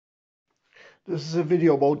This is a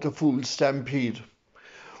video about the fool stampede.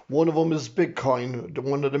 One of them is Bitcoin,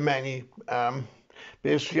 one of the many.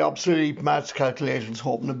 Basically, obsolete maths calculations,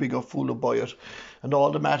 hoping a bigger fool will buy it. And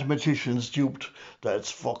all the mathematicians duped.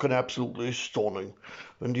 That's fucking absolutely stunning.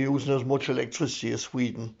 And using as much electricity as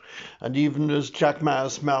Sweden. And even as Jack Ma,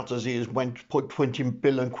 as smart as he is, went put 20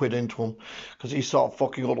 billion quid into him because he saw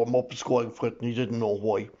fucking other muppets going for it and he didn't know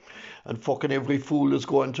why. And fucking every fool is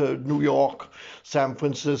going to New York, San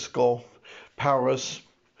Francisco, Paris,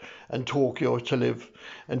 and Tokyo to live.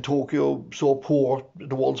 And Tokyo, so poor,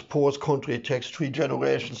 the world's poorest country, it takes 3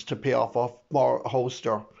 generations to pay off a house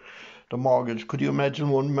there, the mortgage. Could you imagine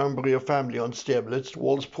one member of your family unstable? It's the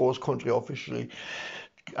world's poorest country officially.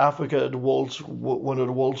 Africa, one of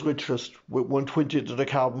the world's richest, with 1/20 of the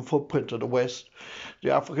carbon footprint of the West.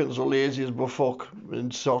 The Africans are lazy as fuck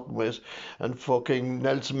in certain ways. And fucking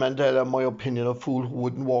Nelson Mandela, in my opinion, a fool who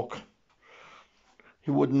wouldn't work. He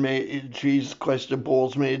wouldn't make, Jesus Christ, the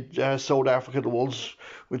Boers made South Africa the world's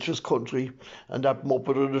richest country, and that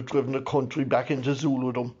Muppet would have driven the country back into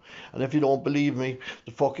Zuludom. And if you don't believe me,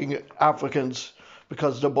 the fucking Africans,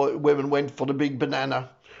 because the women went for the big banana,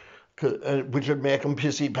 which would make them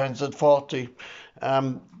pissy pants at 40,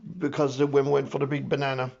 because the women went for the big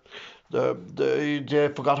banana. They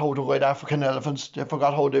forgot how to ride African elephants. They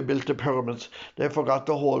forgot how they built the pyramids. They forgot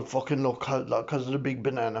the whole fucking look because of the big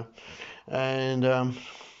banana. And I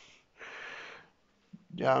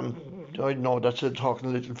know that's talking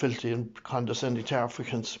a little filthy and condescending to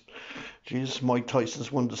Africans. Jesus, Mike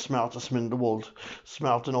Tyson's one of the smartest men in the world.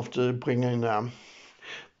 Smart enough to bring in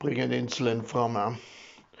insulin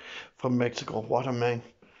from Mexico. What a man!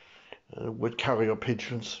 With carrier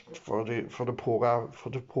pigeons for the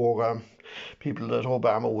poor people that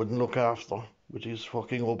Obama wouldn't look after with his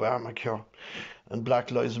fucking Obamacare. And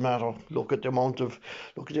Black Lives Matter. Look at the amount of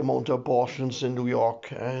abortions in New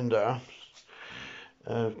York, and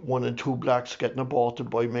 1 in 2 blacks getting aborted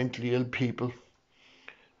by mentally ill people.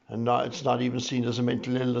 And it's not even seen as a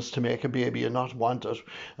mental illness to make a baby and not want it.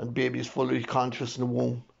 And baby's fully conscious in the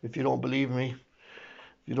womb. If you don't believe me,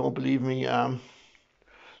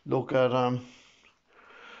 look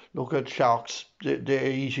at sharks.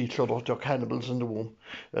 They eat each other. They're cannibals in the womb.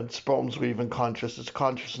 And sperms are even conscious. It's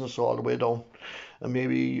consciousness all the way down. And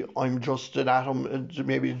maybe I'm just an atom.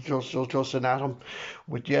 Maybe just an atom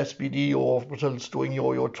with the SBD orbitals doing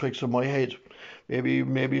yo-yo tricks in my head.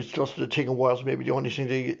 Maybe it's just a thing of words. Maybe the only thing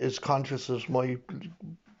that is conscious is my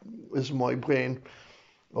brain.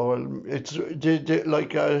 Or it's what's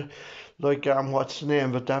the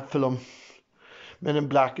name of that film? Men in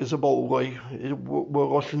Black is about right. We're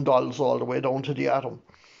Russian dolls all the way down to the atom.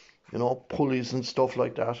 Pulleys and stuff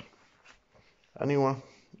like that. Anyway,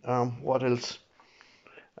 what else?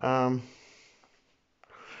 Um,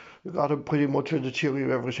 you got a pretty much in the theory of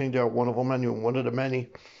everything there. One of them, anyway, one of the many.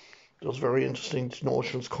 There's very interesting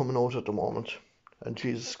notions coming out at the moment, and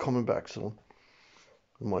Jesus is coming back soon.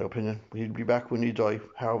 In my opinion, he'll be back when he die,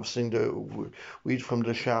 harvesting the weed from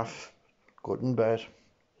the chaff, good and bad.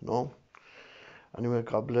 Anyway,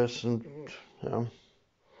 God bless, and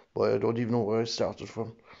but I don't even know where I started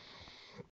from.